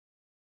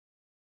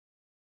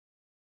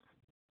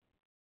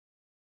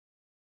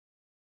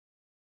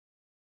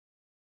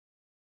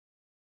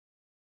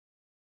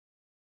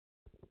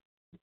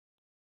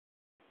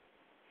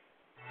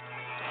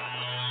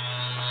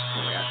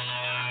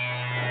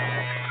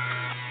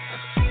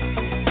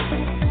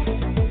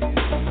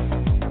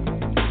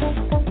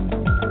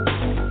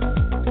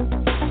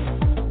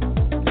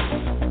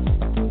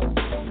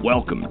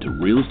Welcome to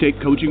Real Estate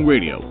Coaching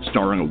Radio,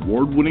 starring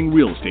award-winning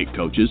real estate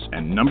coaches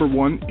and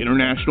 #1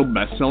 international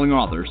best-selling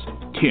authors,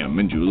 Tim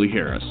and Julie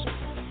Harris.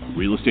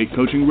 Real Estate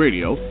Coaching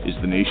Radio is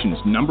the nation's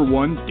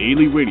 #1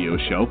 daily radio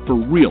show for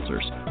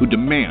realtors who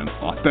demand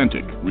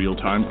authentic,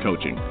 real-time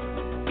coaching.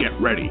 Get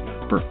ready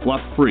for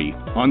fluff-free,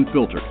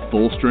 unfiltered,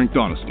 full-strength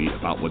honesty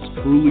about what's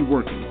truly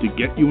working to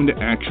get you into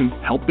action,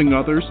 helping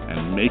others,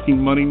 and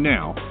making money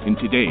now in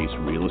today's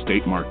real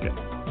estate market.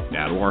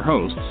 Now to our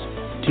hosts,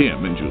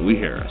 Tim and Julie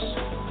Harris.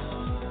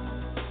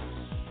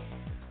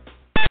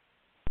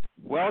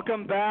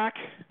 Welcome back.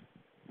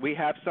 We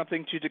have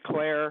something to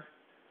declare.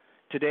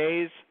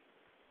 Today's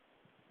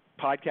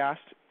podcast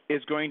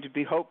is going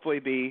to hopefully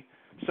be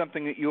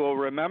something that you will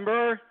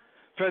remember.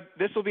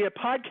 This will be a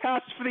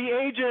podcast for the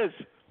ages.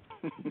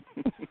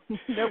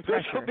 No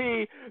pressure. This will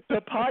be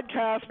the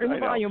podcast. Turn the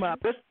volume up.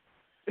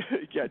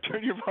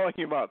 Turn your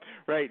volume up.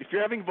 Right. If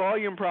you're having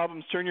volume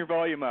problems, turn your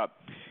volume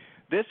up.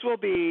 This will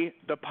be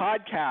the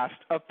podcast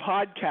of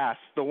podcasts,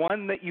 the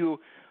one that you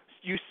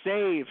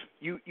save.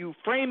 You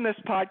frame this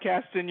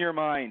podcast in your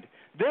mind.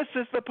 This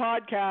is the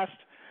podcast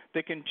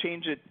that can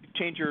change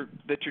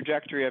the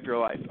trajectory of your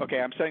life. Okay,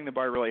 I'm setting the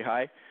bar really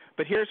high,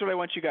 but here's what I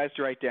want you guys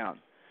to write down.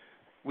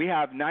 We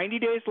have 90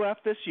 days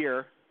left this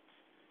year,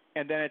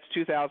 and then it's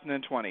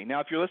 2020. Now,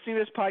 if you're listening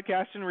to this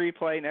podcast in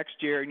replay next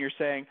year and you're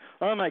saying,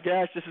 oh my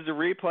gosh, this is a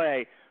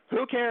replay,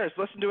 who cares?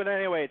 Listen to it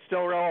anyway. It's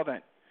still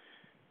relevant.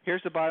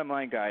 Here's the bottom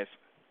line, guys.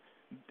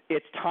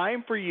 It's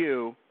time for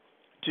you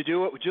to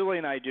do what Julie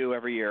and I do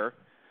every year,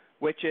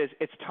 which is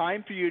it's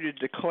time for you to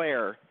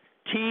declare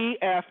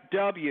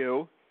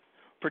TFW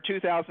for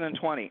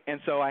 2020.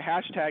 And so I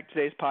hashtag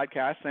today's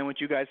podcast, and I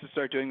want you guys to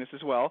start doing this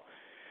as well.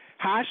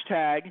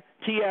 Hashtag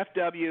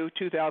TFW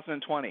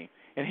 2020.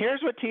 And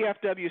here's what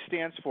TFW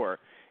stands for.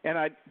 And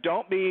I'm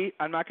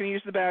not going to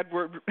use the bad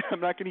word.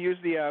 I'm not going to use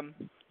the,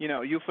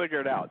 you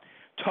figure it out.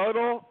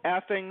 Total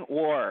effing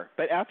war.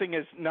 But effing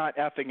is not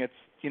effing. It's,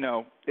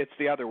 it's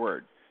the other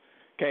word,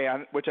 okay,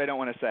 which I don't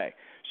want to say.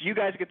 So you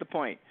guys get the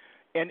point.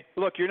 And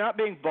look, you're not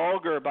being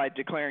vulgar by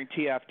declaring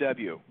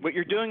TFW. What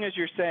you're doing is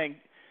you're saying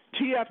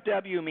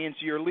TFW means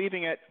you're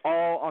leaving it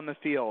all on the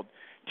field.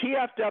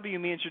 TFW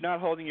means you're not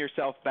holding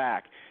yourself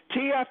back.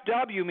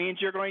 TFW means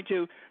you're going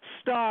to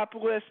stop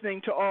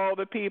listening to all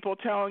the people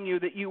telling you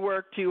that you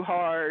work too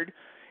hard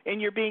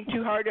and you're being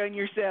too hard on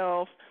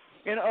yourself.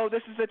 And,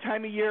 this is the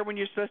time of year when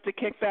you're supposed to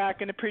kick back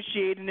and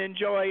appreciate and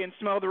enjoy and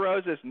smell the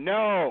roses.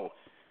 No.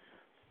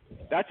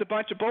 That's a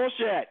bunch of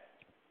bullshit.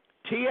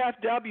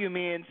 TFW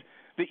means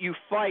that you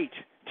fight.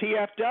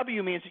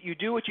 TFW means that you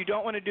do what you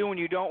don't want to do when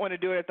you don't want to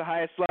do it at the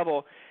highest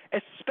level,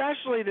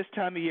 especially this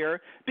time of year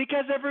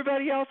because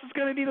everybody else is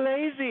going to be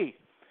lazy.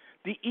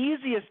 The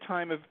easiest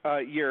time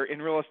of year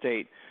in real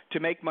estate to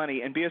make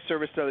money and be of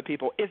service to other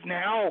people is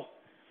now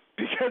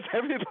because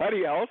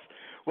everybody else,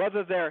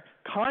 whether they're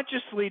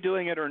consciously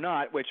doing it or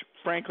not, which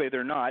frankly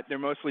they're not, they're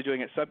mostly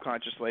doing it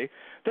subconsciously,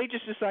 they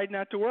just decide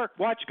not to work.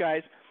 Watch,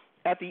 guys,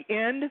 at the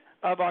end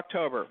of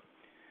October,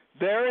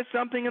 there is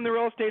something in the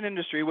real estate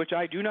industry which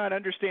I do not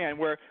understand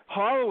where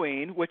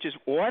Halloween, which is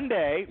one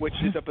day, which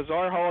is a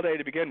bizarre holiday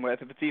to begin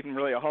with, if it's even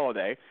really a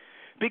holiday,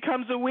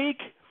 becomes a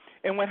week.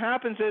 And what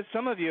happens is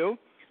some of you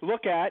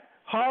look at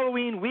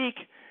Halloween week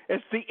as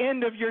the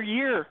end of your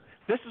year.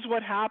 This is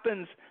what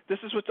happens. This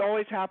is what's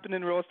always happened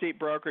in real estate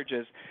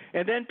brokerages.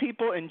 And then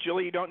people, and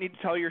Julie, you don't need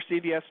to tell your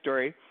CVS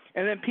story,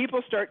 and then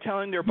people start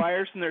telling their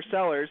buyers and their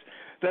sellers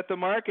that the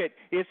market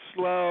is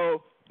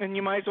slow and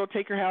you might as well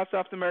take your house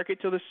off the market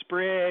till the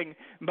spring,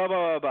 blah,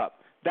 blah, blah, blah.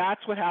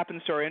 That's what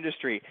happens to our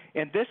industry.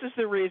 And this is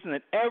the reason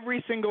that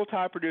every single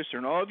top producer,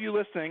 and all of you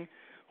listening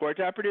who are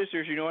top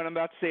producers, you know what I'm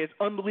about to say is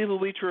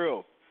unbelievably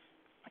true.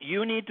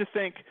 You need to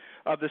think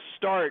of the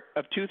start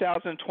of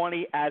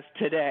 2020 as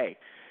today.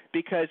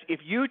 Because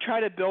if you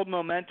try to build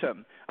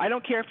momentum, I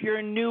don't care if you're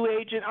a new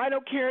agent, I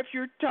don't care if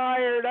you're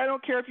tired, I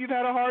don't care if you've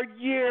had a hard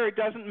year, it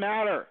doesn't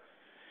matter.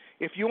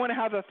 If you want to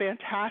have a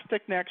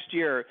fantastic next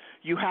year,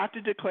 you have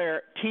to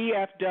declare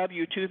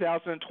TFW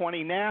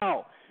 2020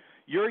 now.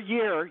 Your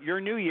year,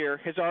 your new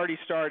year, has already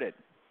started.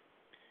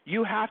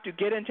 You have to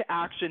get into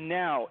action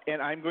now.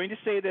 And I'm going to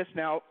say this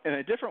now in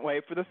a different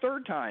way for the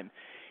third time.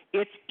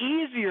 It's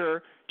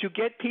easier to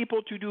get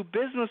people to do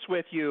business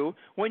with you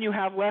when you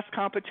have less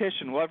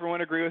competition. Will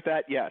everyone agree with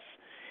that? Yes.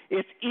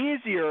 It's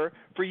easier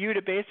for you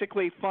to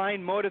basically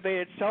find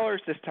motivated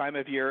sellers this time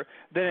of year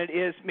than it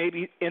is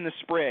maybe in the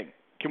spring.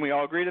 Can we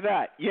all agree to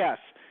that? Yes.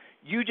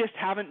 You just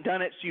haven't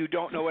done it, so you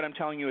don't know what I'm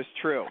telling you is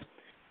true.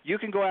 You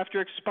can go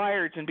after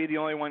expireds and be the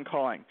only one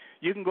calling.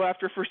 You can go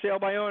after for sale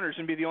by owners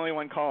and be the only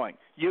one calling.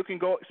 You can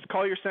go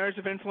call your centers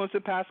of influence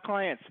and past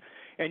clients,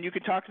 and you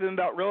can talk to them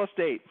about real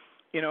estate,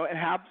 and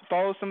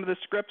follow some of the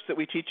scripts that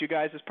we teach you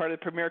guys as part of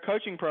the Premier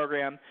Coaching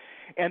Program.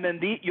 And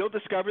then you'll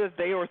discover that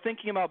they are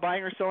thinking about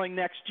buying or selling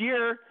next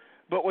year,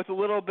 but with a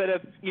little bit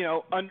of,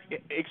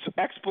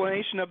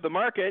 explanation of the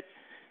market.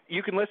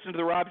 You can listen to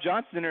the Rob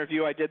Johnson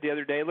interview I did the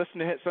other day. Listen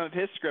to some of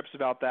his scripts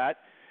about that.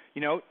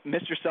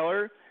 Mr.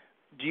 Seller,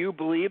 Do you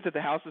believe that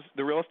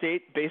the real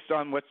estate, based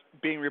on what's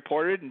being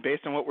reported and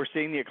based on what we're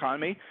seeing in the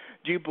economy,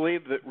 do you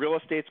believe that real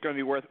estate's going to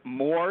be worth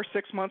more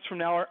 6 months from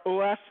now or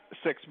less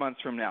 6 months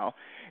from now?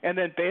 And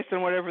then based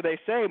on whatever they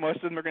say, most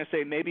of them are going to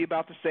say maybe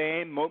about the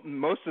same.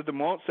 Most of them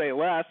won't say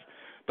less.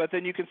 But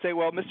then you can say,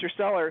 well, Mr.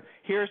 Seller,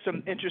 here are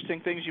some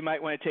interesting things you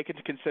might want to take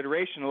into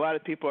consideration. A lot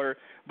of people are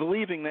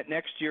believing that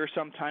next year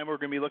sometime we're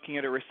going to be looking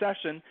at a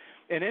recession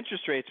and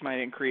interest rates might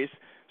increase.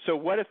 So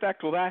what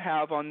effect will that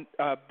have on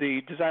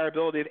the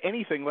desirability of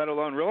anything, let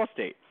alone real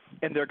estate?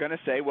 And they're going to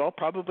say, well,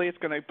 probably it's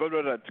going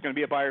to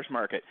be a buyer's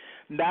market.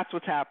 And that's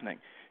what's happening.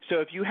 So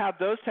if you have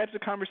those types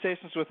of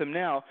conversations with them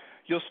now,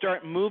 you'll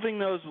start moving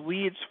those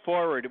leads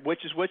forward,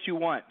 which is what you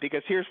want,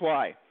 because here's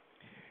why.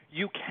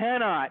 You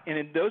cannot, and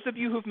in those of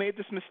you who've made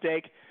this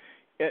mistake,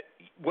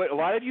 what a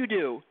lot of you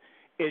do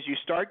is you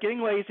start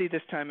getting lazy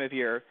this time of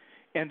year,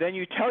 and then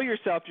you tell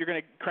yourself you're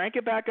going to crank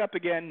it back up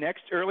again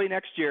early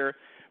next year,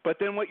 but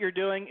then what you're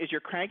doing is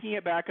you're cranking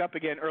it back up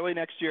again early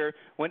next year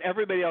when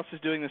everybody else is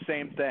doing the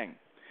same thing.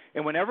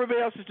 And when everybody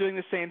else is doing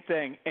the same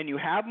thing and you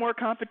have more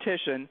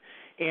competition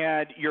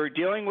and you're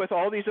dealing with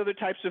all these other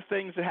types of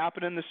things that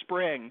happen in the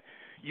spring,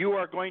 you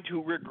are going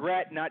to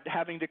regret not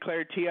having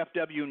declared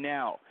TFW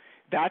now.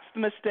 That's the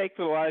mistake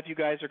that a lot of you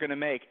guys are going to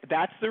make.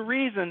 That's the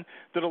reason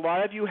that a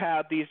lot of you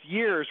have these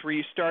years where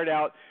you start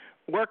out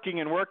working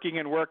and working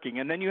and working,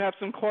 and then you have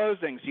some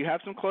closings. You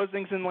have some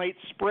closings in late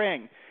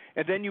spring,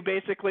 and then you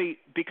basically,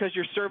 because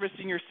you're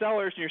servicing your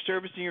sellers and you're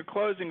servicing your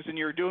closings and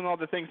you're doing all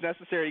the things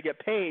necessary to get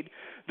paid,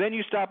 then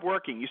you stop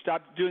working. You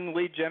stop doing the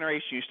lead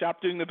generation. You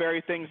stop doing the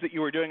very things that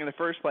you were doing in the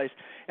first place,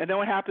 and then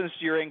what happens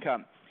to your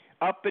income?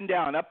 Up and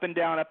down, up and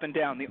down, up and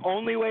down. The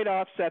only way to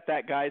offset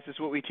that, guys, is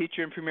what we teach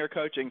you in Premier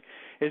Coaching,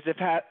 is to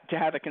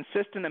have a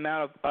consistent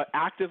amount of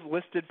active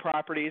listed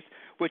properties,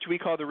 which we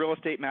call the real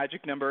estate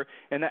magic number.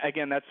 And that,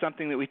 again, that's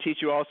something that we teach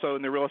you also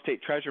in the real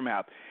estate treasure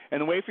map. And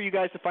the way for you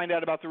guys to find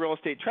out about the real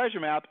estate treasure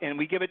map, and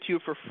we give it to you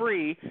for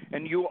free,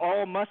 and you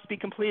all must be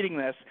completing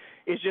this,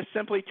 is just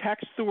simply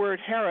text the word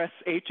Harris,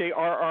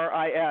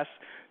 Harris,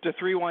 to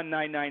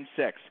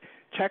 31996.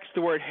 Text the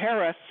word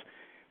Harris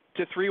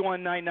to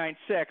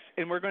 31996,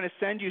 and we're going to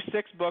send you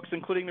 6 books,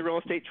 including the real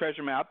estate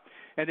treasure map,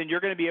 and then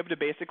you're going to be able to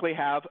basically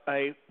have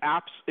a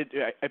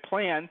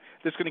plan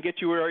that's going to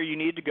get you where you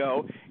need to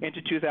go into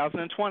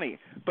 2020.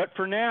 But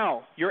for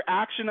now, your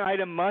action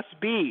item must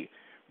be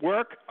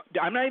work.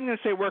 I'm not even going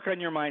to say work on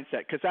your mindset,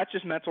 because that's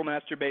just mental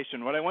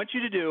masturbation. What I want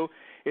you to do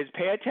is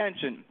pay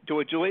attention to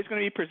what Julie's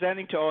going to be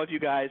presenting to all of you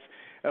guys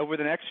over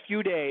the next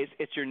few days.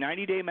 It's your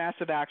 90-day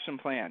massive action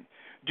plan.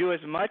 Do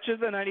as much of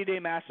the 90-day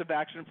massive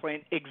action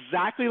plan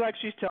exactly like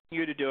she's telling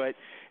you to do it,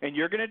 and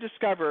you're going to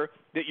discover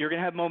that you're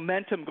going to have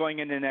momentum going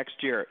into next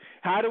year.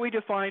 How do we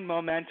define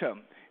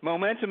momentum?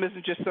 Momentum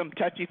isn't just some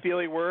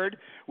touchy-feely word.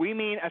 We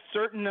mean a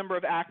certain number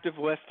of active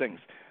listings,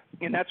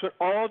 and that's what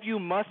all of you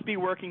must be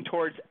working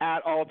towards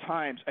at all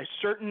times. A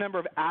certain number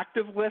of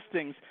active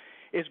listings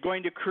is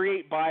going to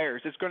create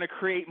buyers. It's going to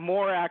create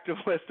more active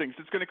listings.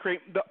 It's going to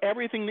create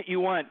everything that you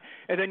want,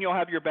 and then you'll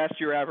have your best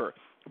year ever.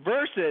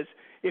 Versus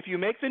if you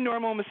make the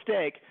normal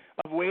mistake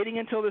of waiting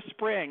until the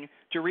spring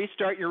to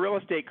restart your real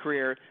estate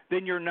career,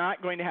 then you're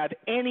not going to have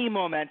any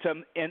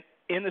momentum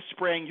in the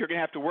spring. You're going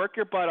to have to work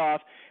your butt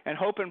off and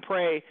hope and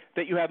pray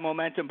that you have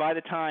momentum by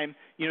the time,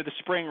 the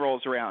spring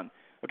rolls around.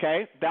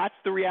 Okay? That's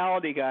the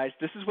reality, guys.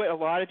 This is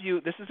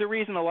the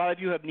reason a lot of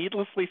you have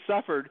needlessly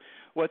suffered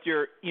with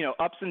your,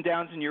 ups and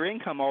downs in your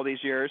income all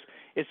these years,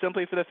 is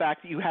simply for the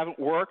fact that you haven't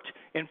worked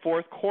in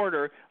fourth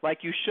quarter like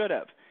you should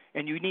have.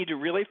 And you need to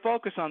really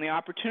focus on the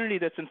opportunity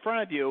that's in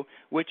front of you,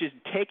 which is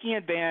taking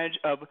advantage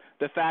of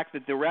the fact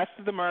that the rest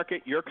of the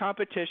market, your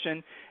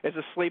competition, is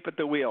asleep at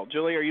the wheel.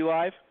 Julie, are you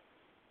live?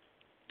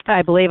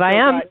 I believe I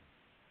am.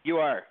 You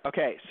are.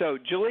 Okay. So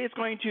Julie is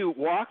going to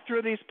walk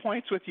through these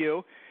points with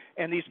you,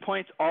 and these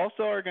points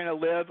also are going to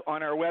live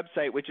on our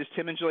website, which is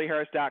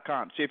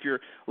timandjulieharris.com. So if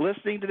you're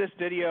listening to this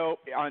video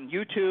on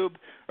YouTube,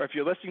 or if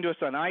you're listening to us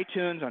on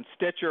iTunes, on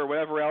Stitcher, or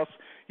whatever else,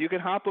 you can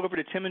hop over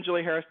to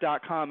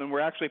timandjulieharris.com, and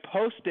we're actually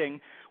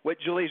posting what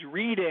Julie's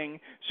reading,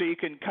 so you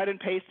can cut and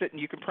paste it, and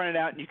you can print it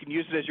out, and you can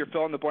use it as your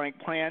fill-in-the-blank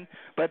plan.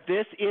 But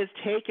this is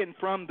taken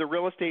from the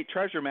Real Estate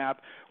Treasure Map,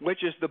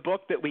 which is the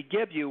book that we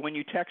give you when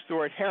you text the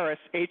word Harris,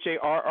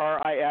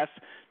 Harris,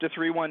 to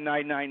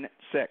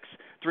 31996.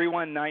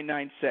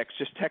 31996.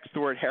 Just text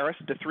the word Harris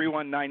to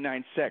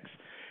 31996.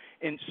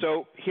 And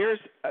so here's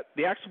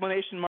the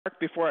exclamation mark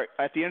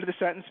at the end of the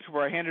sentence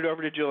before I hand it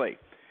over to Julie.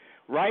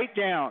 Write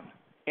down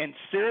and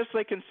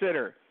seriously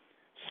consider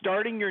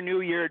starting your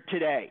new year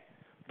today.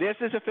 This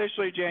is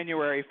officially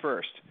January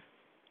 1st.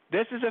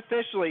 This is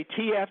officially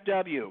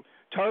TFW,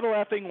 Total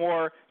Effing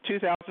War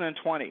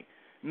 2020.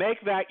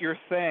 Make that your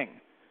thing.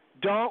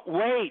 Don't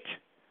wait.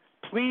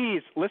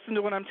 Please listen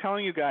to what I'm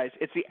telling you guys.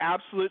 It's the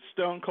absolute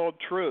stone cold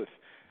truth.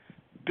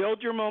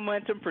 Build your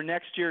momentum for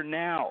next year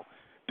now.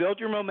 Build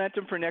your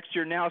momentum for next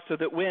year now, so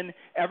that when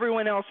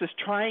everyone else is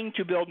trying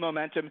to build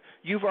momentum,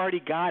 you've already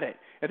got it.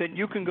 And then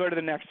you can go to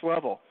the next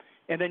level.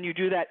 And then you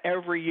do that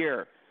every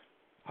year.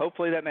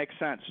 Hopefully that makes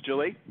sense.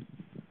 Julie?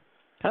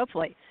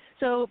 Hopefully.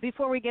 So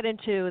before we get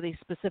into the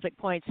specific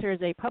points,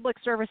 here's a public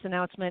service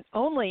announcement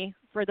only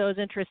for those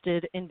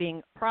interested in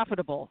being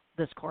profitable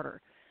this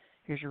quarter.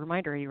 Here's your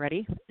reminder. Are you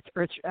ready? It's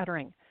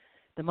earth-shattering.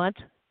 The month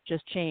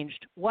just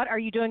changed. What are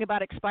you doing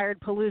about Expired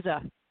Palooza?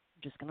 I'm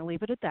just going to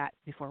leave it at that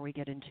before we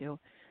get into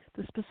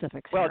the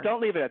specifics. Well, here.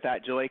 Don't leave it at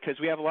that, Julie, because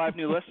we have a lot of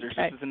new listeners.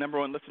 Okay. This is the number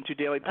one listened to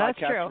daily That's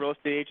podcast true. for real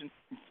estate agents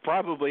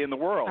probably in the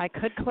world. I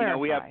could clarify.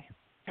 We have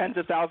tens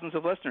of thousands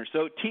of listeners.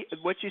 So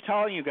what she's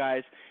telling you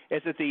guys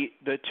is that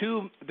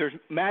there's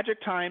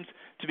magic times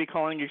to be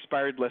calling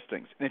expired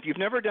listings. And if you've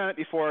never done it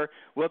before,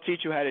 we'll teach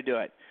you how to do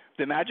it.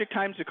 The magic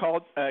times to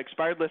call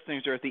expired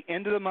listings are at the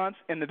end of the month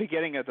and the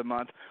beginning of the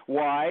month.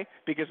 Why?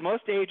 Because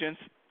most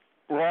agents,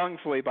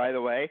 wrongfully by the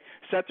way,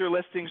 set their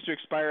listings to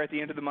expire at the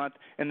end of the month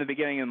and the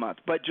beginning of the month.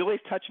 But Julie's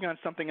touching on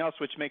something else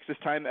which makes this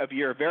time of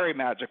year very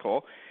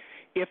magical.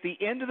 If the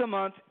end of the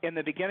month and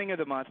the beginning of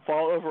the month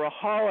fall over a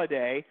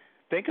holiday,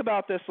 think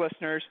about this,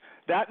 listeners.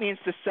 That means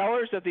the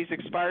sellers of these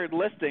expired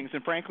listings,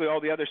 and frankly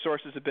all the other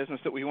sources of business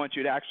that we want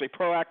you to actually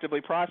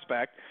proactively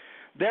prospect,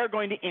 they're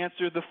going to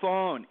answer the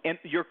phone. And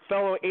your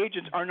fellow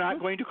agents are not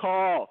going to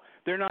call.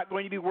 They're not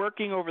going to be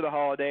working over the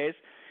holidays.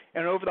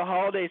 And over the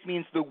holidays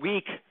means the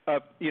week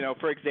of,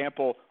 for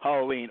example,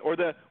 Halloween, or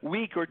the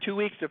week or 2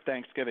 weeks of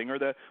Thanksgiving, or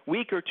the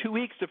week or 2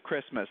 weeks of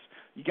Christmas.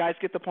 You guys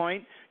get the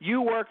point?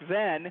 You work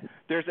then.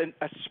 There's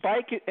a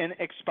spike in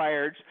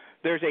expireds.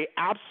 There's an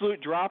absolute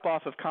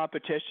drop-off of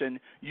competition.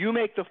 You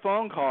make the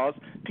phone calls.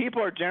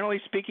 People are generally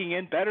speaking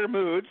in better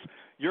moods.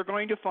 You're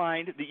going to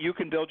find that you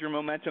can build your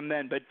momentum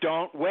then, but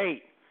don't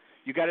wait.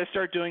 You got to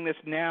start doing this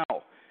now.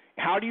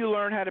 How do you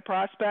learn how to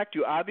prospect?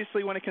 You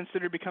obviously want to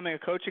consider becoming a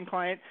coaching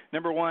client,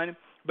 number one.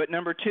 But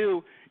number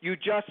two, you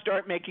just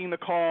start making the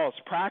calls.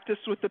 Practice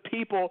with the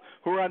people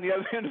who are on the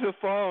other end of the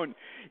phone,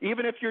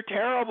 even if you're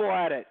terrible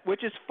at it,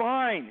 which is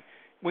fine.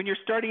 When you're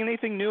starting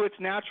anything new, it's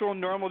natural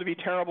and normal to be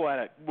terrible at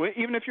it.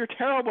 Even if you're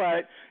terrible at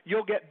it,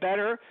 you'll get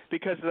better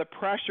because of the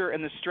pressure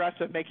and the stress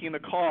of making the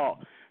call.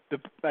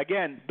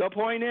 Again, the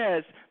point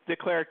is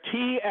declare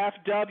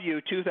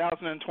TFW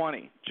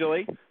 2020.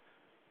 Julie?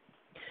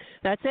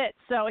 That's it.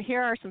 So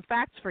here are some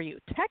facts for you.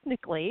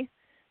 Technically,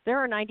 there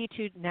are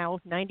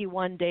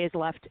 91 days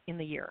left in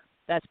the year.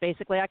 That's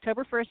basically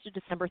October 1st to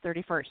December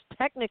 31st.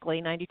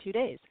 Technically 92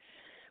 days.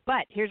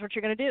 But here's what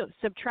you're going to do.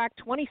 Subtract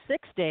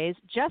 26 days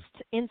just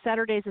in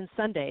Saturdays and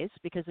Sundays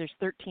because there's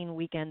 13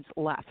 weekends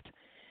left.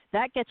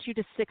 That gets you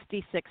to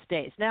 66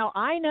 days. Now,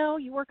 I know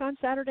you work on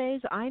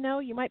Saturdays. I know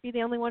you might be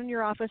the only one in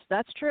your office.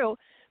 That's true.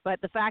 But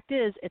the fact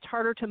is it's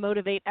harder to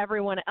motivate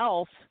everyone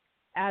else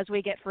as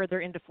we get further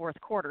into fourth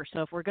quarter.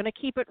 So if we're going to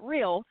keep it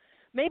real,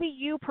 maybe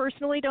you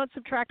personally don't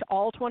subtract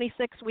all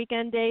 26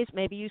 weekend days.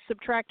 Maybe you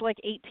subtract like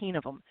 18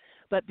 of them.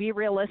 But be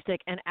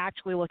realistic and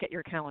actually look at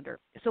your calendar.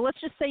 So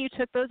let's just say you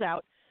took those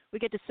out. We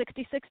get to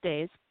 66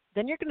 days.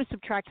 Then you're going to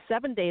subtract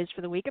 7 days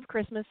for the week of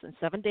Christmas and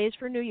 7 days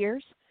for New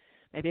Year's,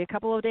 maybe a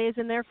couple of days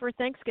in there for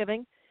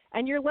Thanksgiving,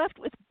 and you're left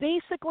with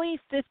basically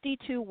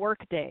 52 work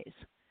days.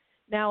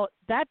 Now,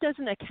 that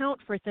doesn't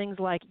account for things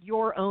like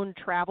your own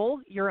travel,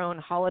 your own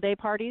holiday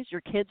parties, your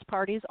kids'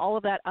 parties, all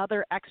of that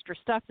other extra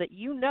stuff that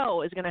you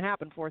know is going to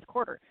happen fourth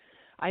quarter.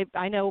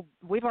 I know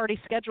we've already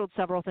scheduled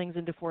several things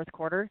into fourth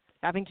quarter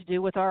having to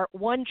do with our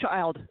one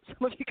child.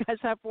 Some of you guys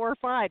have 4 or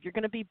 5. You're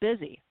going to be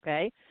busy,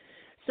 okay?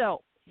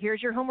 So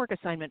here's your homework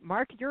assignment.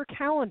 Mark your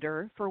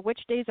calendar for which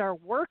days are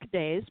work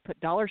days. Put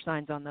dollar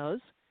signs on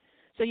those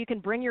so you can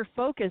bring your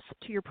focus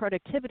to your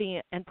productivity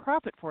and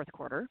profit fourth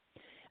quarter.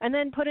 And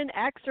then put an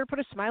X or put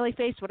a smiley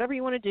face, whatever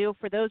you want to do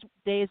for those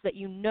days that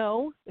you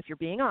know, if you're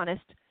being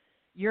honest,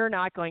 you're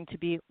not going to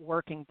be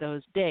working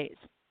those days.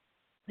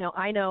 Now,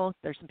 I know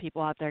there's some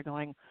people out there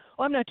going,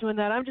 oh, I'm not doing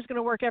that. I'm just going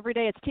to work every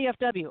day. It's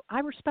TFW. I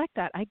respect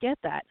that. I get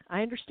that.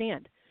 I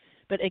understand.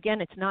 But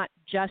again, it's not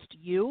just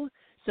you.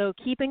 So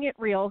keeping it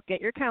real, get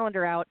your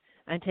calendar out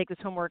and take this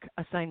homework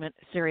assignment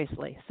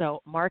seriously.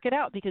 So mark it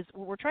out, because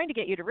what we're trying to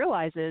get you to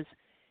realize is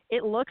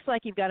it looks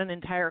like you've got an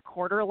entire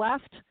quarter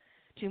left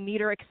to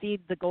meet or exceed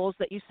the goals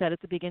that you set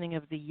at the beginning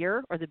of the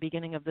year or the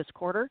beginning of this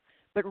quarter.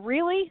 But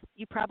really,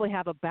 you probably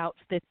have about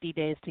 50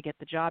 days to get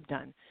the job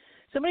done.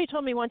 Somebody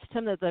told me once,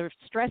 Tim, that the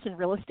stress in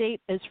real estate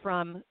is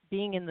from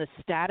being in the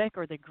static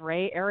or the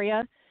gray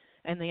area.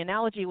 And the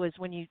analogy was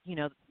when you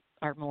know,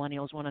 our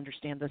millennials won't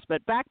understand this,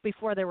 but back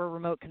before there were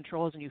remote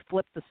controls and you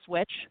flipped the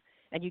switch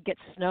and you get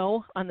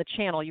snow on the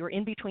channel, you were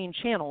in between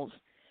channels,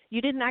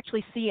 you didn't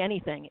actually see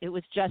anything. It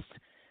was just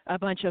a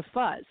bunch of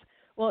fuzz.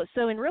 Well,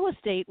 so in real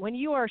estate, when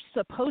you are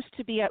supposed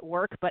to be at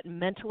work but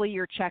mentally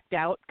you're checked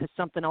out because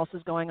something else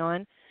is going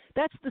on,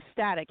 that's the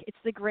static. It's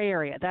the gray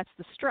area. That's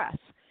the stress.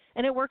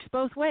 And it works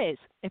both ways.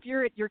 If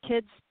you're at your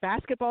kid's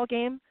basketball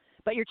game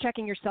but you're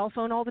checking your cell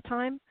phone all the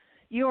time,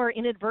 you are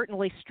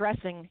inadvertently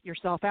stressing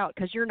yourself out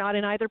because you're not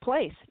in either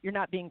place. You're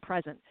not being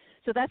present.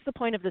 So that's the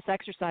point of this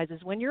exercise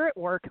is when you're at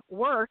work,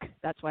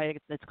 that's why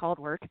it's called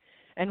work,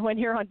 and when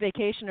you're on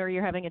vacation or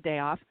you're having a day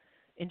off,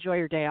 enjoy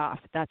your day off.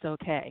 That's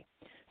okay.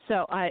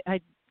 So I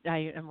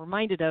am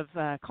reminded of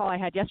a call I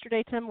had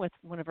yesterday, Tim, with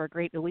one of our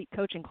great elite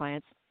coaching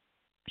clients.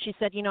 She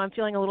said, I'm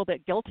feeling a little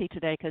bit guilty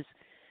today because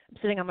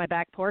I'm sitting on my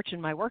back porch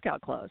in my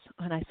workout clothes.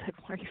 And I said,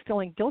 why are you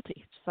feeling guilty?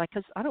 She's like,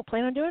 because I don't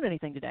plan on doing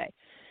anything today.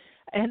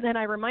 And then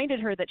I reminded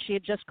her that she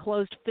had just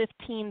closed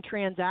 15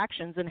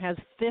 transactions and has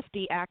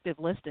 50 active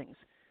listings.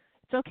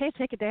 It's okay to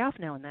take a day off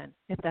now and then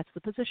if that's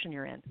the position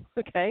you're in,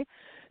 okay?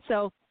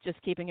 So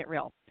just keeping it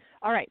real.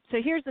 All right, so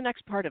here's the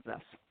next part of this.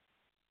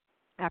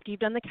 After you've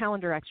done the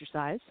calendar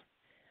exercise,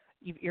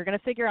 you're going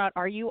to figure out,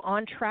 are you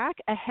on track,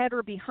 ahead,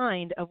 or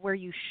behind of where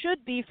you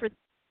should be for.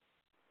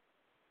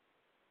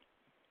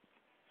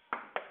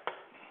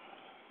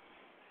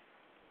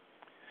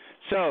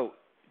 So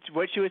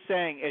what she was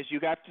saying is you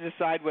have to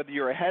decide whether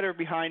you're ahead or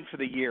behind for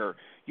the year.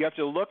 You have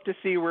to look to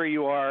see where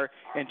you are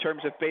in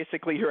terms of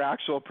basically your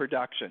actual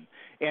production.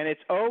 And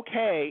it's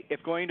okay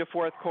if going to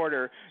fourth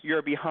quarter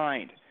you're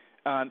behind.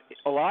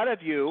 A lot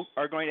of you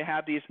are going to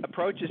have these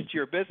approaches to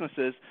your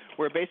businesses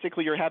where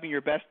basically you're having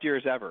your best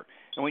years ever.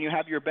 And when you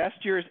have your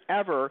best years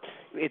ever,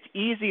 it's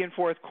easy in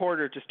fourth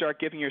quarter to start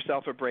giving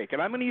yourself a break.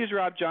 And I'm going to use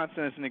Rob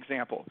Johnson as an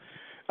example.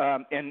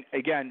 And,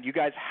 again, you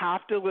guys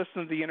have to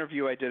listen to the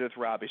interview I did with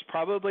Rob. He's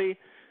probably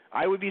 –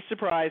 I would be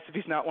surprised if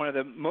he's not one of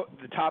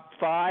the top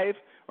 5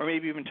 or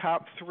maybe even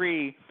top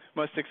 3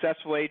 most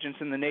successful agents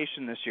in the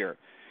nation this year.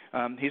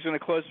 He's going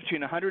to close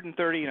between $130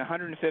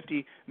 and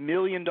 $150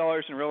 million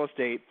in real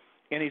estate,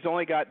 and he's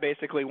only got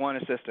basically one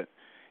assistant.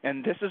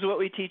 And this is what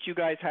we teach you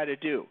guys how to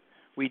do.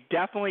 We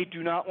definitely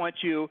do not want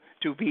you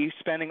to be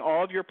spending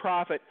all of your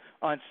profit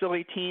on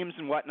silly teams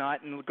and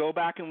whatnot, and go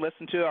back and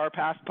listen to our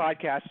past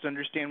podcasts to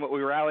understand what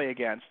we rally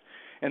against.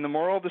 And the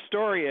moral of the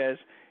story is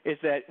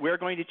that we're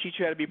going to teach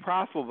you how to be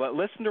profitable, but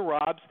listen to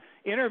Rob's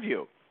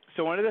interview.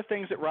 So one of the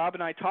things that Rob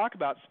and I talk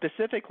about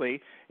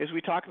specifically is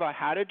we talk about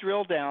how to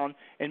drill down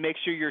and make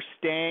sure you're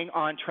staying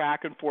on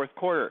track in fourth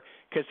quarter.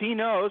 Because he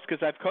knows,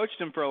 because I've coached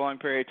him for a long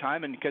period of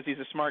time and because he's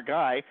a smart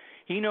guy,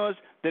 he knows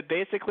that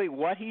basically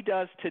what he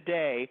does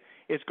today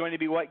is going to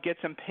be what gets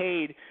him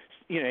paid.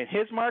 You know, in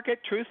his market,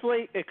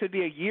 truthfully, it could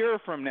be a year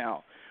from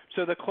now.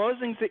 So the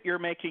closings that you're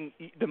making,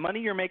 the money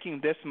you're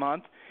making this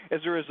month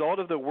is a result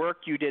of the work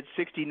you did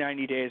 60,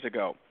 90 days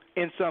ago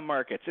in some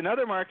markets. In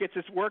other markets,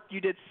 it's work you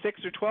did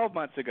 6 or 12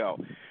 months ago.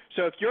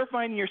 So if you're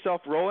finding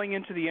yourself rolling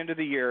into the end of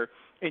the year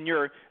and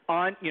you're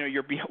on, you know,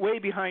 you're way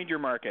behind your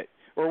market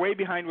or way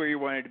behind where you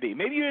wanted to be.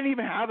 Maybe you didn't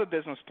even have a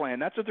business plan.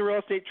 That's what the Real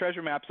Estate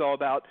Treasure Map's all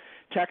about.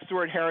 Text the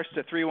word Harris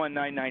to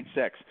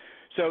 31996.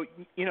 So,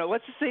 you know,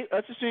 let's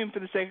assume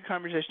for the sake of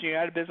conversation you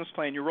had a business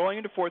plan. You're rolling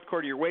into fourth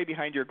quarter. You're way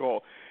behind your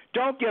goal.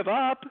 Don't give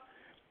up.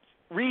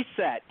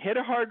 Reset. Hit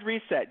a hard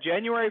reset.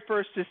 January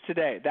 1st is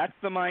today. That's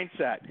the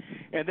mindset.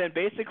 And then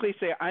basically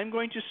say, I'm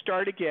going to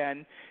start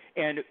again.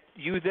 And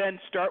you then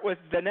start with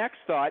the next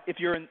thought. If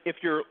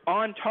you're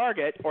on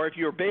target, or if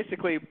you're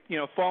basically, you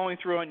know, following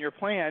through on your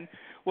plan,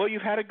 well,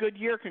 you've had a good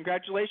year.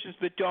 Congratulations.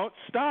 But don't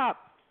stop.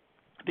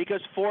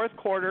 Because fourth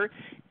quarter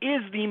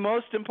is the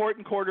most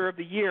important quarter of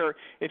the year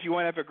if you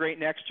want to have a great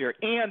next year.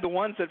 And the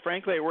ones that,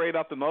 frankly, I worry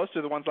about the most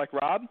are the ones like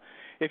Rob.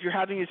 If you're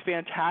having these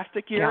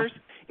fantastic years,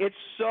 It's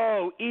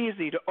so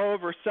easy to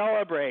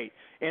over-celebrate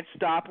and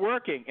stop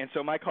working. And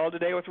so my call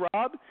today with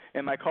Rob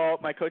and my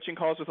coaching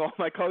calls with all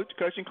my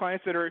coaching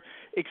clients that are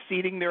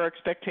exceeding their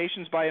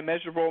expectations by a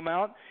measurable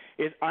amount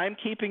is I'm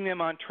keeping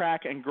them on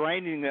track and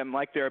grinding them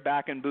like they're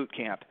back in boot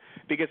camp,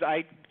 because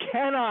I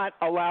cannot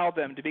allow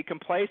them to be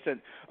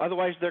complacent.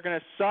 Otherwise, they're going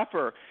to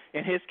suffer,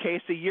 in his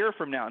case, a year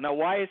from now. Now,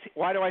 why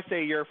do I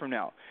say a year from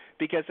now?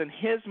 Because in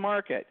his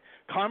market,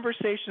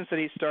 conversations that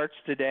he starts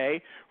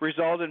today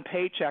result in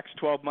paychecks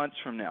 12 months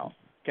from now,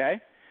 okay?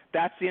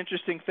 That's the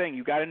interesting thing.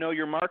 You've got to know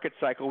your market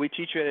cycle. We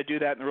teach you how to do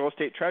that in the Real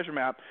Estate Treasure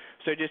Map.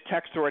 So just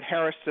text the word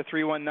Harris to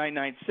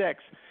 31996.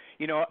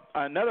 You know,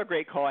 another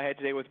great call I had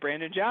today with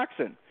Brandon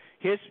Jackson.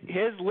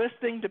 His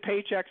listing to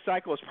paycheck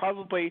cycle is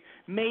probably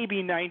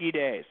maybe 90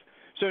 days.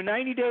 So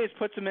 90 days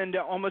puts him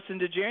almost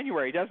into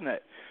January, doesn't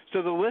it?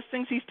 So the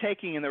listings he's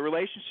taking and the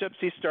relationships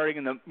he's starting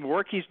and the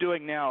work he's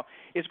doing now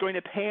is going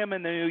to pay him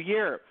in the new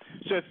year.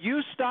 So if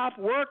you stop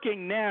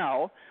working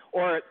now,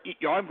 or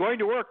I'm going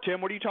to work,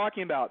 Tim, what are you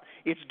talking about?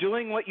 It's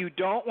doing what you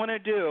don't want to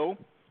do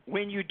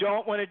when you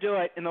don't want to do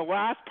it. And the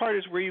last part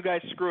is where you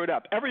guys screw it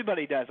up.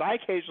 Everybody does. I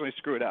occasionally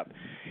screw it up.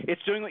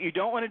 It's doing what you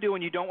don't want to do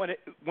when you don't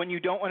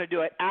want to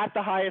do it at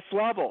the highest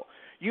level.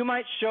 You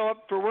might show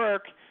up for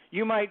work.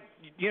 You might,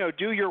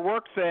 do your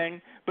work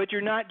thing, but you're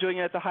not doing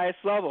it at the highest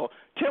level.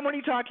 Tim, what are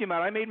you talking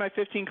about? I made my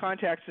 15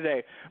 contacts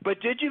today.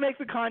 But did you make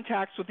the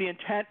contacts with the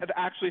intent of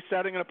actually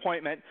setting an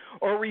appointment,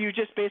 or were you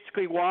just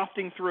basically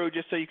wafting through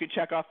just so you could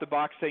check off the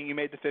box saying you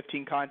made the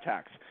 15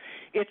 contacts?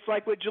 It's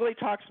like what Julie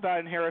talks about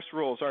in Harris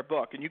Rules, our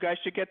book, and you guys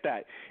should get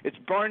that. It's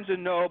Barnes &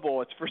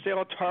 Noble. It's for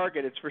sale at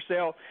Target. It's for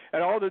sale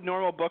at all the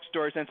normal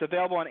bookstores, and it's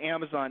available on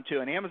Amazon,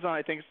 too. And Amazon,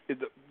 I think, is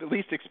the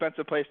least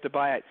expensive place to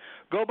buy it.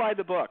 Go buy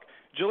the book.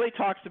 Julie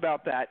talks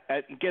about that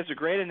and gives a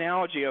great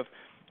analogy of,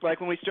 like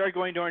when we started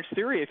going to Orange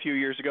Theory a few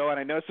years ago, and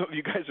I know some of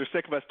you guys are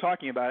sick of us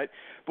talking about it,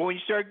 but when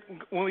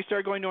we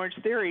started going to Orange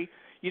Theory,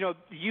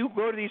 you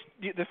go to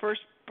the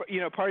first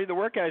part of the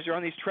workout is you're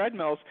on these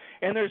treadmills,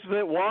 and there's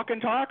the walk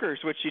and talkers,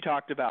 which she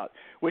talked about,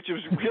 which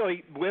was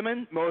really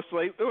women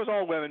mostly. It was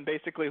all women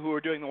basically who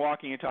were doing the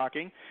walking and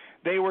talking.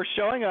 They were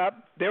showing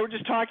up. They were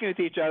just talking with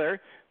each other.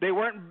 They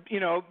weren't,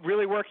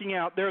 really working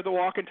out. They're the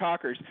walk and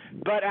talkers.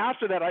 But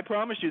after that, I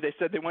promise you, they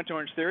said they went to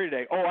Orange Theory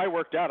today. Oh, I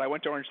worked out. I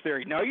went to Orange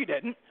Theory. No, you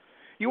didn't.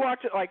 You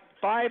walked at like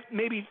 5,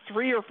 maybe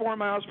 3 or 4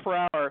 miles per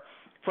hour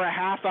for a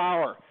half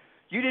hour.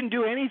 You didn't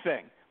do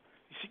anything.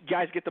 You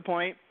guys get the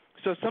point?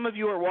 So some of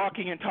you are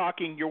walking and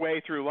talking your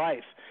way through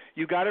life.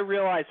 You got to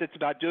realize it's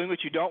about doing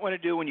what you don't want to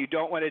do when you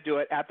don't want to do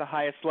it at the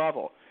highest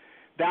level.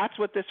 That's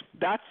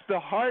the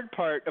hard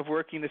part of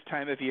working this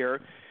time of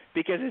year,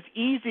 because it's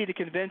easy to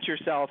convince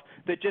yourself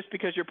that just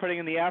because you're putting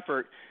in the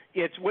effort,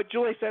 it's what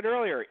Julie said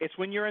earlier. It's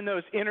when you're in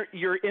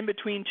you're in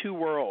between two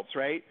worlds,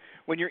 right?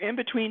 When you're in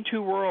between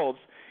two worlds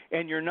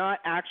and you're not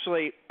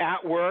actually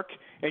at work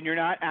and you're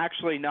not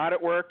actually not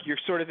at work, you're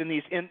sort of in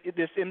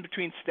this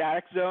in-between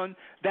static zone,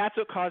 that's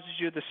what causes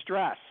you the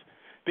stress,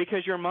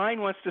 because your mind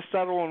wants to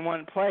settle in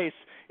one place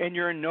and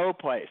you're in no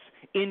place,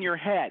 in your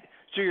head.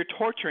 So you're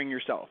torturing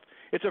yourself.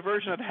 It's a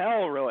version of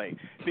hell, really,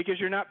 because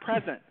you're not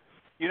present.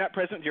 You're not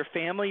present with your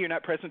family. You're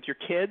not present with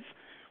your kids.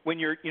 When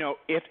you're,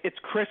 if it's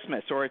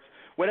Christmas or it's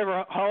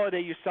whatever holiday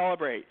you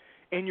celebrate,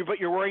 but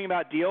you're worrying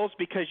about deals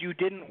because you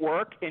didn't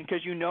work and because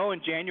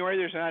in January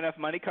there's not enough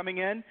money coming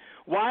in.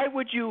 Why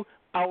would you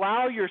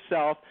allow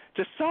yourself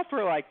to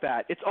suffer like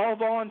that? It's all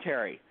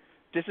voluntary.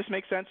 Does this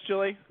make sense,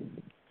 Julie?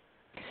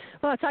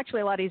 Well, it's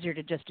actually a lot easier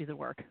to just do the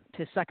work,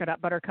 to suck it up,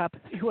 buttercup,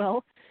 if you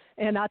will.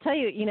 And I'll tell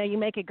you, you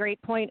make a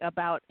great point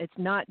about it's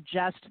not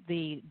just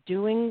the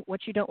doing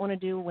what you don't want to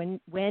do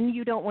when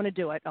you don't want to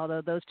do it,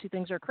 although those two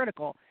things are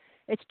critical.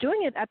 It's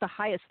doing it at the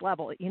highest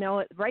level.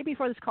 Right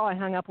before this call, I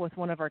hung up with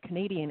one of our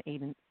Canadian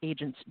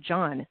agents,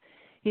 John.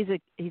 He's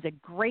a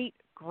great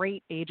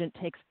agent,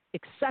 takes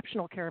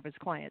exceptional care of his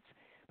clients.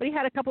 But he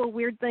had a couple of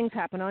weird things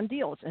happen on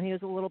deals, and he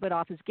was a little bit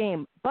off his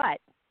game. But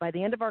by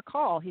the end of our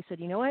call, he said,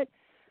 you know what?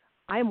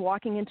 I'm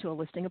walking into a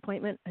listing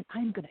appointment, and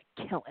I'm going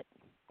to kill it.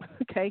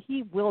 Okay,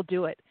 he will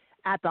do it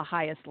at the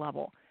highest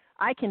level.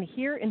 I can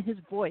hear in his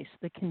voice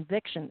the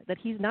conviction that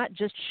he's not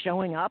just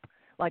showing up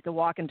like the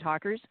walk and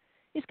talkers.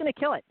 He's going to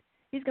kill it.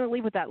 He's going to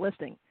leave with that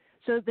listing.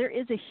 So there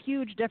is a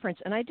huge difference.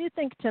 And I do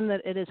think, Tim,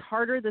 that it is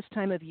harder this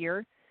time of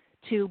year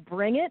to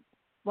bring it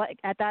like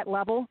at that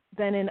level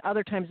than in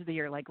other times of the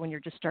year, like when you're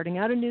just starting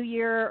out a new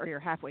year or you're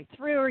halfway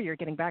through or you're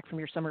getting back from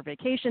your summer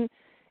vacation.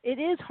 It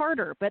is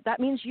harder, but that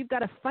means you've got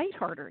to fight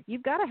harder.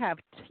 You've got to have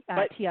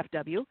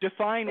TFW.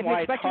 Define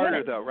why it's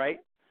harder, though, right?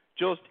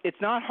 Jules, it's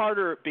not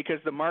harder because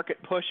the market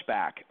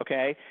pushback,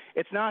 okay?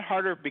 It's not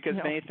harder because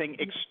of anything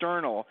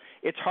external.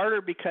 It's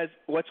harder because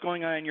what's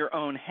going on in your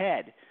own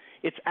head.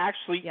 It's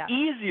actually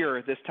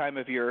easier this time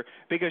of year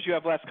because you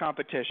have less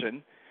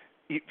competition.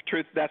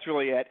 Truth, that's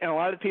really it. And a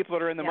lot of the people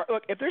that are in the market,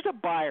 look, if there's a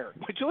buyer,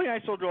 Julie and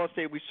I sold real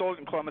estate, we sold it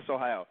in Columbus,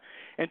 Ohio.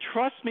 And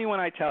trust me when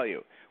I tell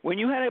you, when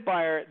you had a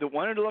buyer that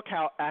wanted to look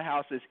at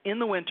houses in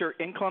the winter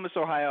in Columbus,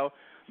 Ohio,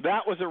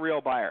 that was a real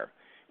buyer.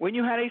 When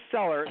you had a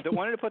seller that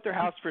wanted to put their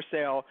house for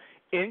sale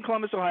in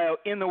Columbus, Ohio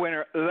in the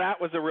winter,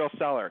 that was a real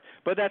seller.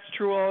 But that's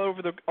true all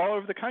over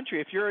the country.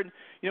 If you're in,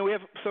 we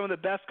have some of the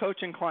best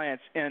coaching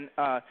clients in,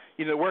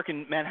 that work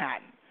in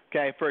Manhattan.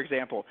 Okay, for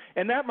example,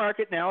 and that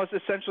market now is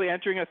essentially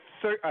entering a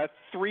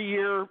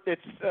 3-year.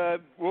 It's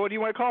what do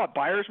you want to call it?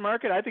 Buyer's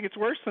market? I think it's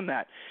worse than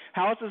that.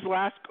 Houses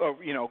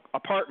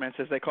apartments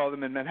as they call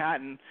them in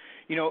Manhattan.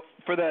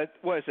 For the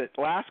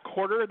last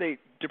quarter they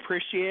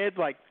depreciated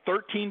like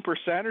 13%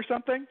 or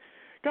something.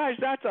 Guys,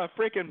 that's a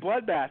freaking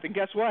bloodbath. And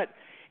guess what?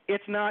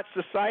 It's not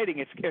subsiding.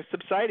 It's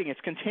subsiding. It's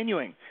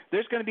continuing.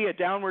 There's going to be a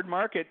downward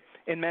market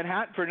in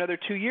Manhattan for another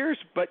 2 years.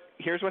 But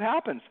here's what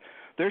happens: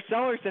 there's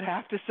sellers that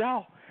have to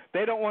sell.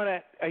 They don't want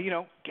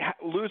to,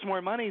 lose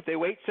more money. If they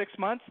wait 6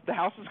 months, the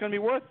house is going to be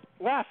worth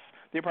less.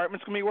 The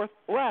apartment's going to be worth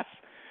less.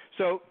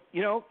 So,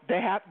 they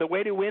have the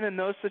way to win in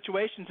those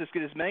situations is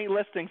get as many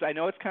listings. I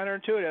know it's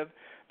counterintuitive,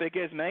 but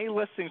get as many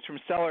listings from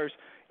sellers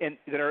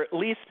that are at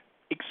least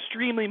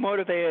extremely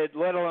motivated,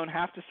 let alone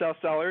have to sell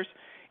sellers.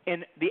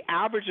 And the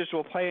averages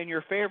will play in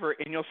your favor,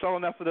 and you'll sell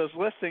enough of those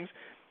listings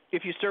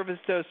if you service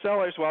those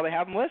sellers while they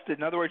have them listed.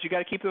 In other words, you got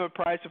to keep them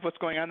apprised of what's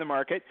going on in the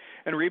market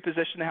and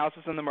reposition the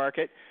houses on the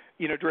market,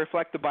 to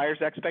reflect the buyer's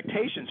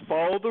expectations.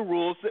 Follow the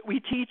rules that we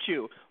teach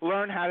you.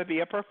 Learn how to be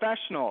a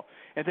professional,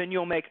 and then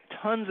you'll make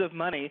tons of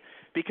money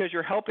because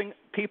you're helping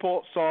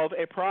people solve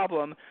a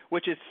problem,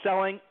 which is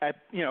selling a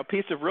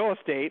piece of real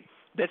estate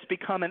that's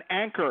become an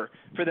anchor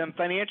for them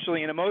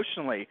financially and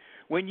emotionally.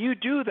 When you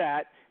do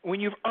that, when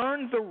you've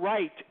earned the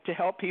right to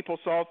help people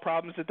solve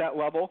problems at that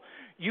level,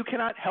 you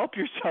cannot help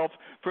yourself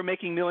from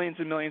making millions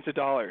and millions of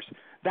dollars.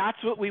 That's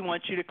what we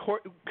want you to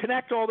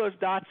connect all those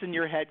dots in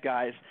your head,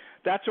 guys.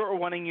 That's what we're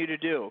wanting you to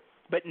do.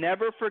 But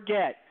never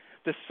forget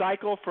the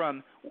cycle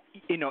from,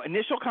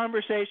 initial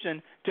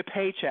conversation to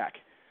paycheck,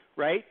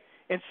 right?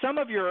 And some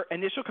of your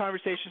initial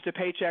conversations to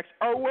Paychex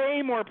are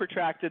way more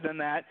protracted than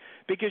that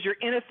because you're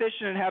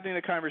inefficient in having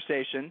the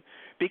conversation,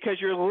 because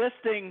you're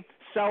listing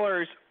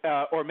sellers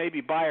or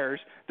maybe buyers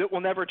that will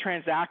never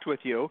transact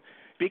with you,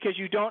 because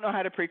you don't know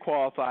how to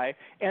pre-qualify.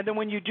 And then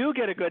when you do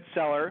get a good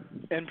seller,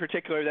 in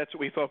particular that's what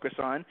we focus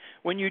on,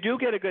 when you do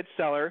get a good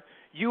seller,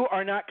 you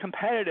are not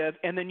competitive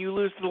and then you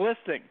lose the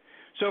listing.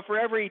 So for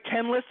every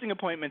 10 listing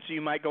appointments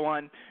you might go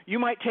on, you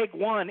might take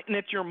one and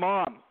it's your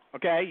mom.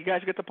 Okay, you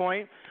guys get the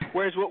point?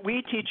 Whereas what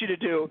we teach you to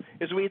do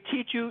is we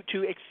teach you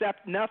to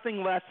accept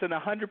nothing less than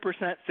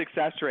 100%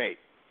 success rate.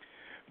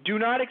 Do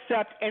not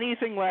accept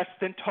anything less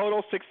than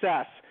total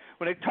success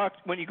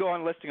when you go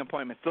on listing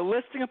appointments. The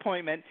listing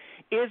appointment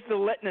is the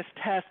litmus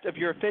test of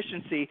your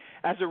efficiency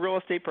as a real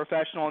estate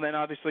professional and then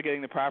obviously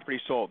getting the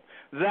property sold.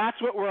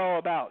 That's what we're all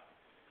about.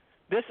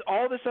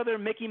 All this other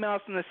Mickey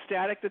Mouse and the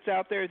static that's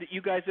out there that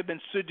you guys have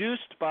been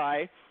seduced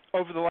by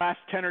over the last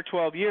 10 or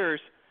 12 years,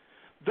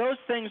 those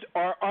things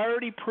are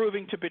already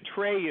proving to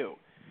betray you.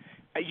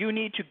 You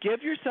need to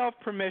give yourself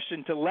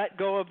permission to let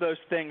go of those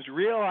things,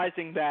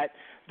 realizing that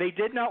they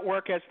did not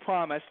work as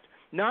promised,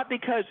 not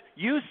because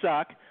you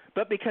suck,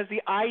 but because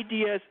the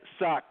ideas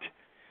sucked.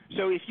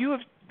 So if you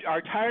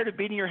are tired of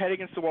beating your head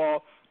against the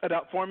wall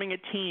about forming a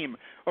team,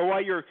 or why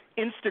your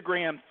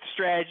Instagram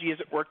strategy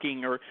isn't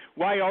working, or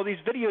why all these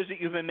videos that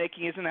you've been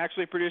making isn't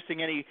actually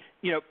producing any,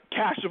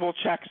 cashable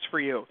checks for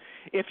you.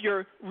 If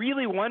you're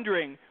really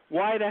wondering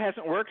why that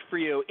hasn't worked for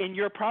you, and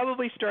you're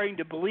probably starting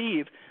to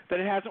believe that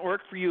it hasn't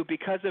worked for you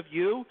because of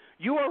you,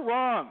 you are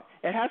wrong.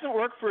 It hasn't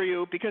worked for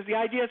you because the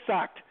idea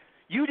sucked.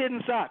 You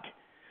didn't suck.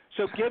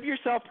 So give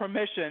yourself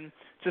permission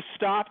to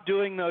stop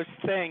doing those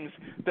things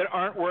that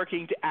aren't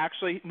working to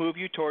actually move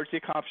you towards the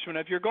accomplishment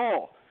of your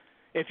goal.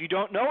 If you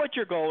don't know what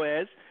your goal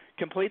is,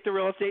 complete the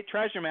real estate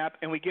treasure map,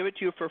 and we give it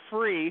to you for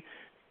free.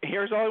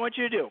 Here's all I want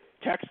you to do.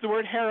 Text the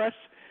word Harris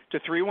to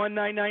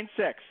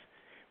 31996.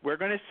 We're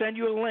going to send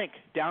you a link.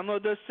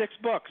 Download those 6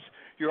 books.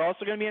 You're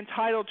also going to be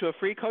entitled to a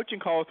free coaching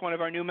call with one of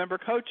our new member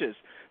coaches.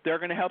 They're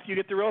going to help you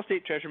get the real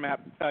estate treasure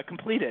map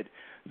completed.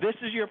 This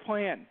is your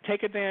plan.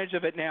 Take advantage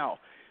of it now.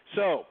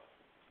 So,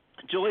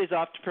 Julie's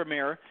off to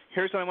premiere.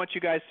 Here's what I want you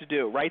guys to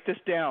do. Write this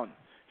down.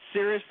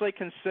 Seriously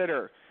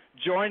consider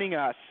joining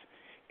us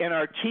in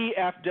our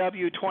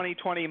TFW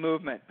 2020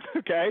 movement,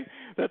 okay?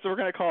 That's what we're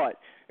going to call it.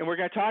 And we're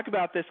going to talk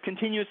about this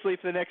continuously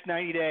for the next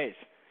 90 days.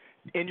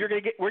 And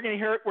we're going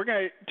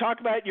to talk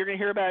about it, you're going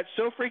to hear about it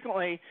so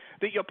frequently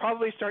that you'll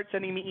probably start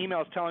sending me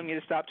emails telling me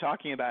to stop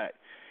talking about it.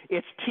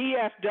 It's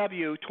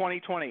TFW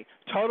 2020,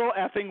 Total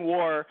Effing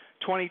War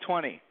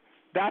 2020.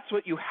 That's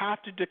what you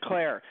have to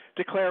declare.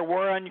 Declare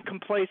war on your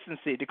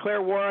complacency.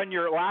 Declare war on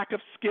your lack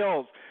of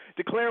skills.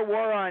 Declare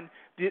war on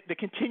the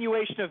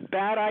continuation of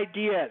bad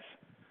ideas.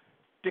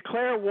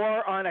 Declare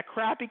war on a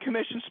crappy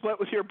commission split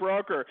with your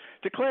broker.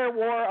 Declare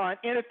war on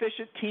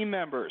inefficient team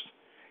members.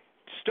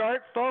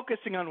 Start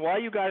focusing on why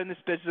you got in this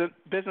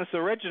business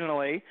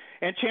originally,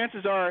 and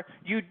chances are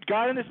you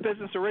got in this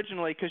business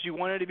originally because you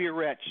wanted to be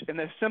rich. And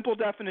the simple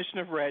definition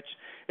of rich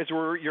is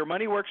where your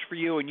money works for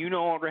you and you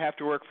no longer have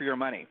to work for your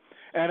money.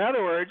 In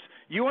other words,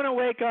 you want to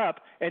wake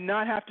up and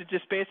not have to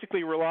just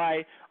basically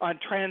rely on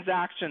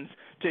transactions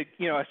to,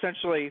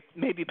 essentially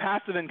maybe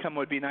passive income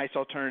would be a nice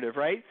alternative,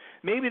 right?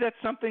 Maybe that's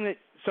something that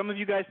some of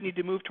you guys need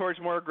to move towards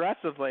more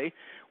aggressively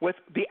with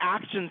the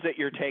actions that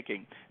you're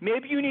taking.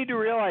 Maybe you need to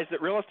realize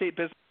that real estate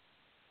business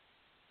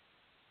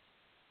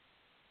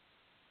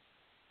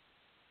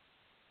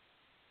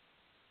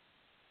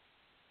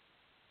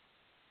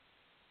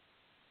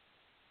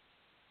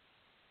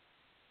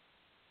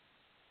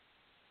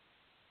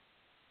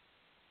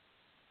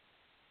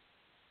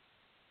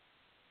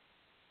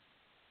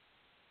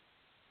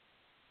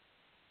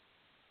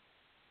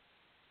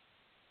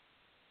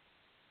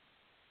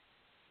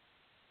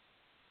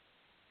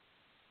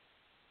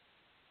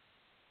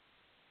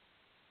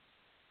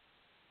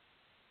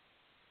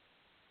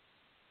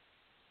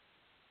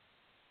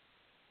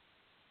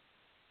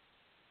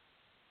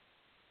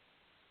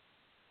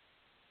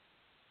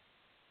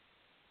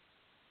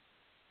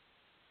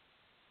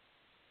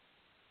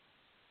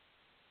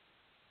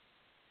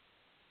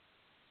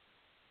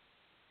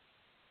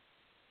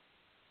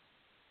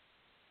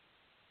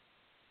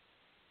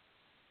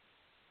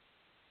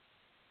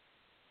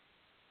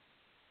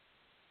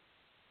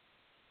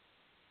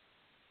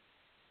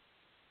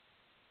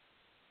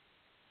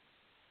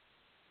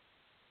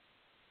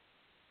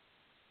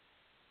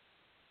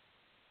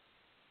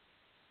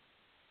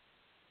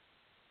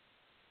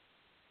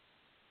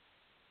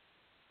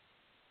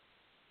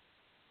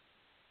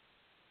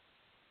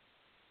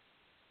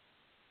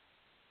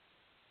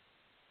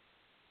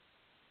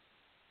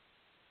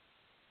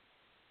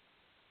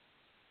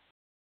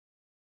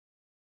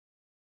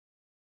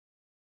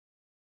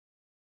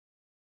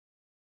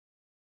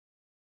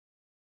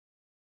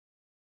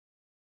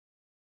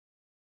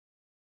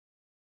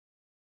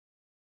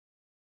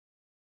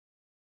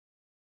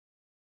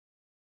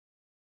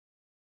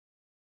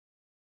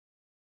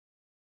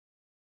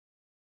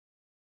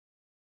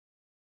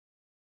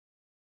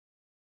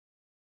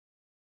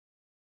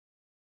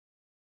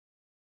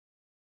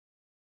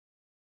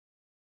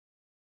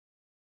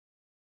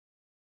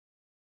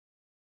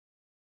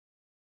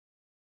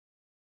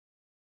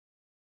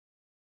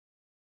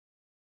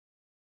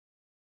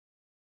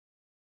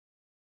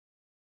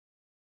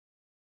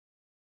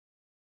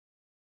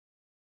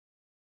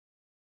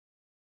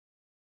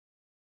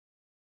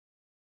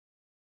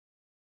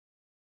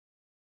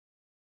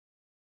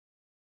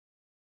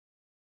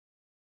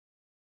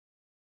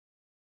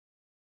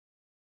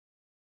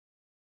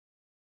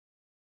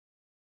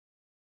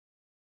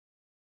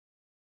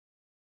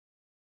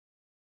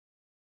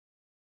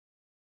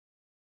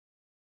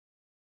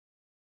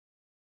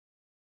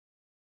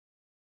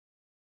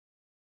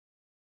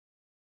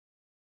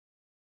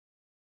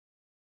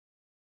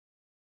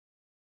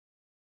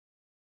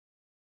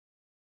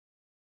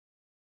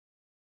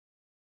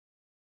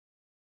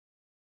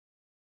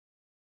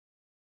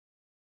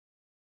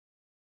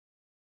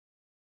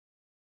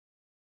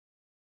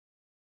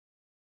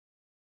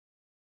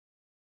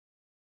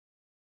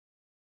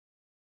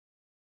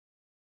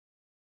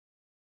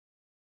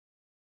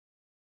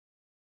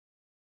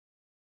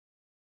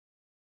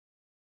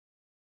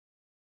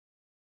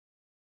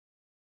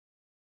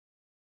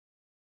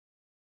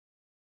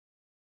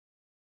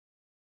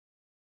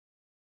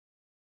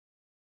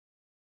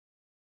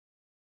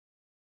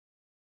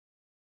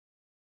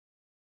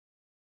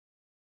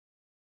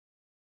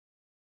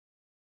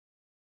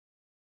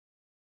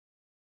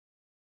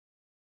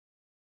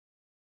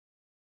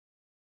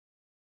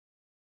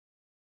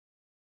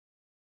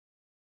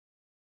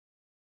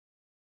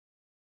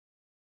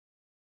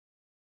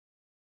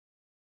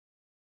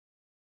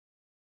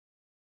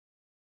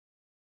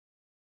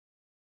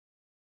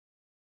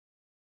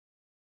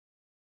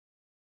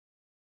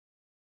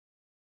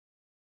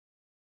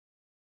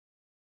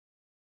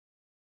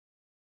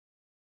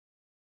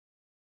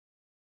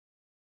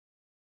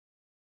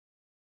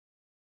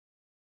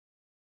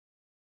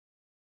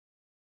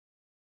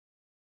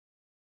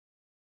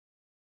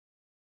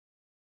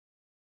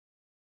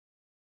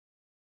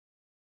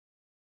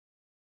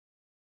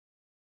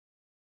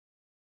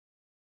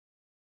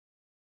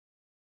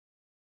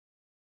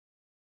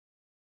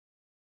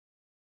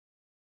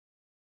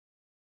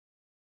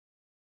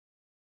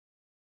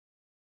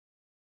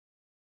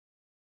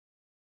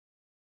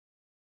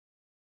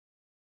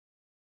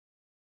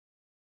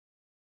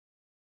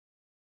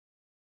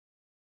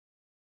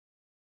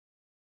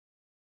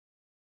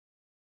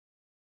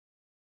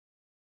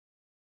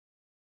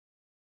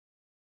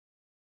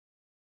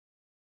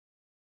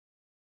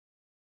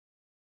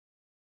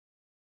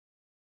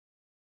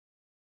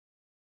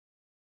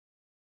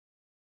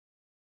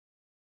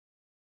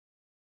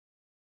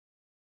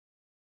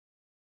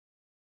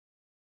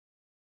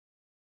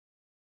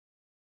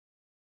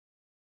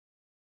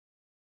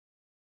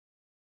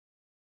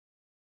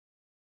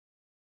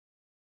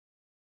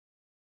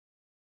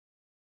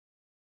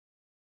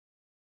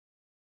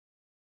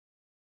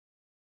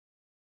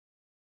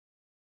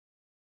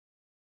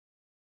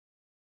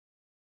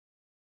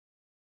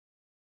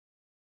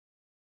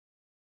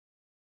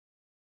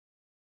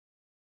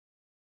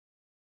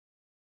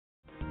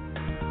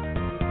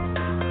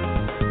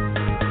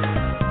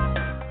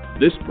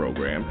This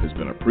program has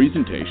been a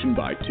presentation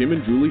by Tim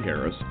and Julie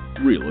Harris,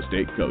 Real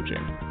Estate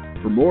Coaching.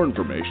 For more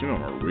information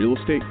on our real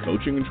estate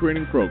coaching and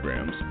training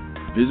programs,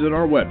 visit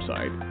our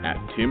website at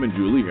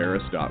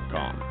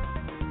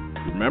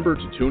timandjulieharris.com. Remember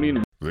to tune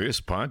in.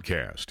 This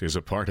podcast is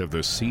a part of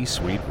the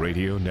C-Suite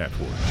Radio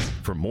Network.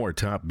 For more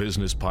top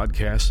business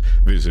podcasts,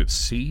 visit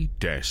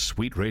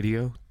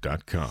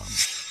c-suiteradio.com.